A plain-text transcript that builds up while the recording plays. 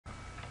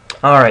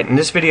Alright, in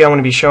this video I'm going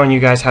to be showing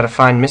you guys how to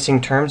find missing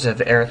terms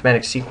of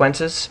arithmetic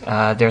sequences.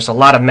 There's a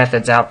lot of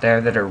methods out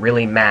there that are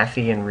really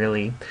mathy and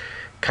really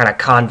kind of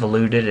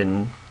convoluted,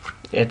 and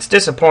it's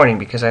disappointing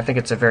because I think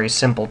it's a very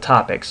simple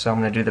topic, so I'm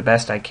going to do the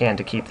best I can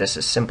to keep this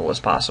as simple as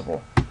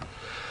possible.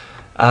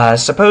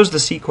 Suppose the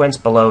sequence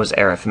below is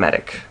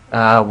arithmetic.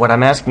 What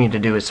I'm asking you to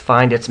do is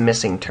find its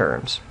missing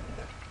terms.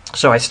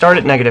 So I start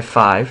at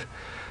 -5.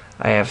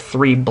 I have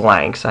 3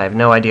 blanks. I have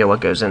no idea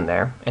what goes in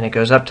there, and it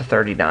goes up to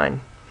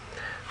 39.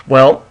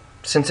 Well,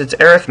 since it's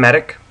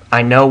arithmetic,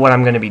 I know what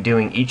I'm going to be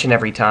doing each and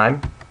every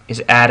time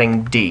is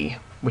adding d,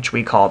 which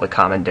we call the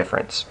common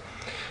difference.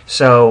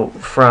 So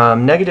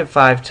from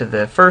 -5 to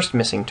the first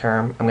missing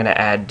term, I'm going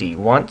to add d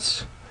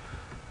once,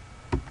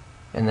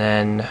 and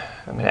then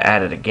I'm going to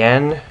add it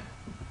again,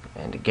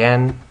 and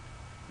again,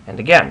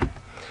 and again.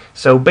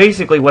 So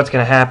basically what's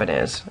going to happen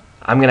is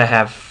I'm going to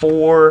have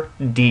 4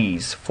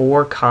 d's,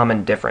 4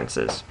 common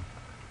differences.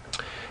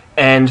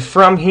 And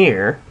from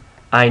here,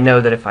 I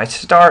know that if I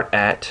start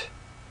at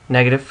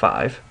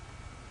 -5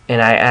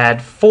 and I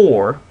add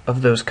 4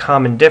 of those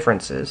common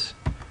differences,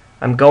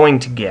 I'm going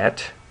to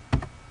get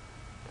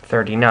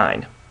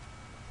 39.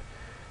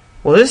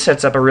 Well, this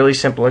sets up a really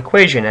simple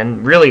equation,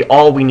 and really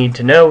all we need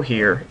to know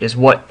here is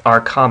what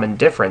our common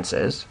difference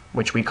is,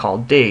 which we call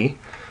d,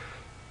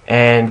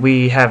 and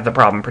we have the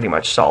problem pretty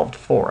much solved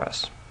for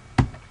us.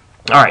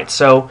 Alright,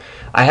 so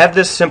I have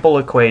this simple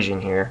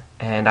equation here,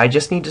 and I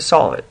just need to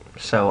solve it.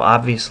 So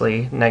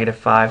obviously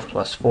 -5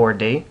 plus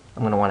 4d,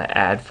 I'm going to want to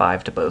add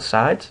 5 to both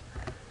sides,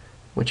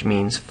 which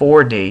means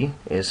 4d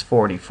is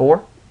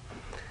 44.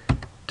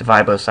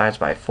 Divide both sides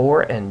by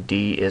 4, and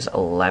d is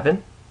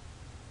 11.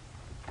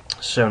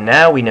 So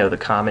now we know the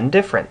common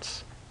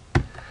difference.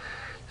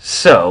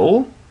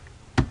 So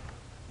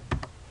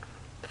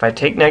if I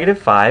take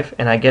 -5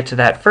 and I get to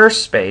that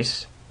first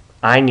space,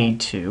 I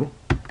need to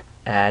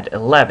add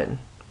 11,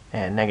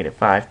 and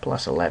 -5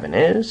 plus 11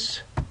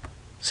 is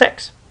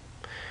 6.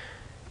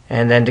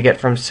 And then to get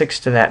from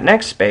 6 to that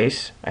next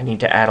space, I need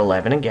to add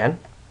 11 again,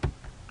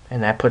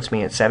 and that puts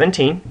me at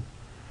 17.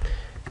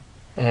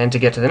 And to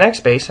get to the next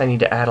space, I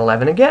need to add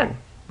 11 again,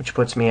 which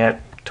puts me at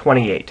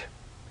 28.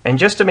 And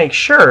just to make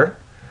sure,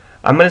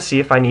 I'm going to see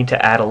if I need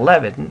to add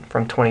 11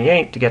 from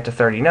 28 to get to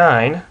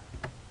 39,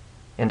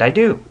 and I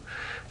do.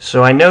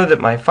 So I know that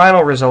my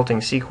final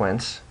resulting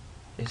sequence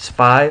is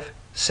 5,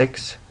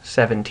 6,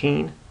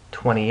 17,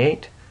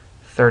 28,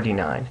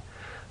 39.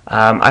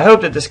 I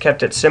hope that this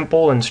kept it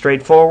simple and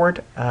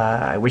straightforward.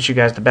 I wish you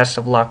guys the best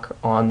of luck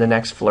on the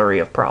next flurry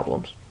of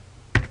problems.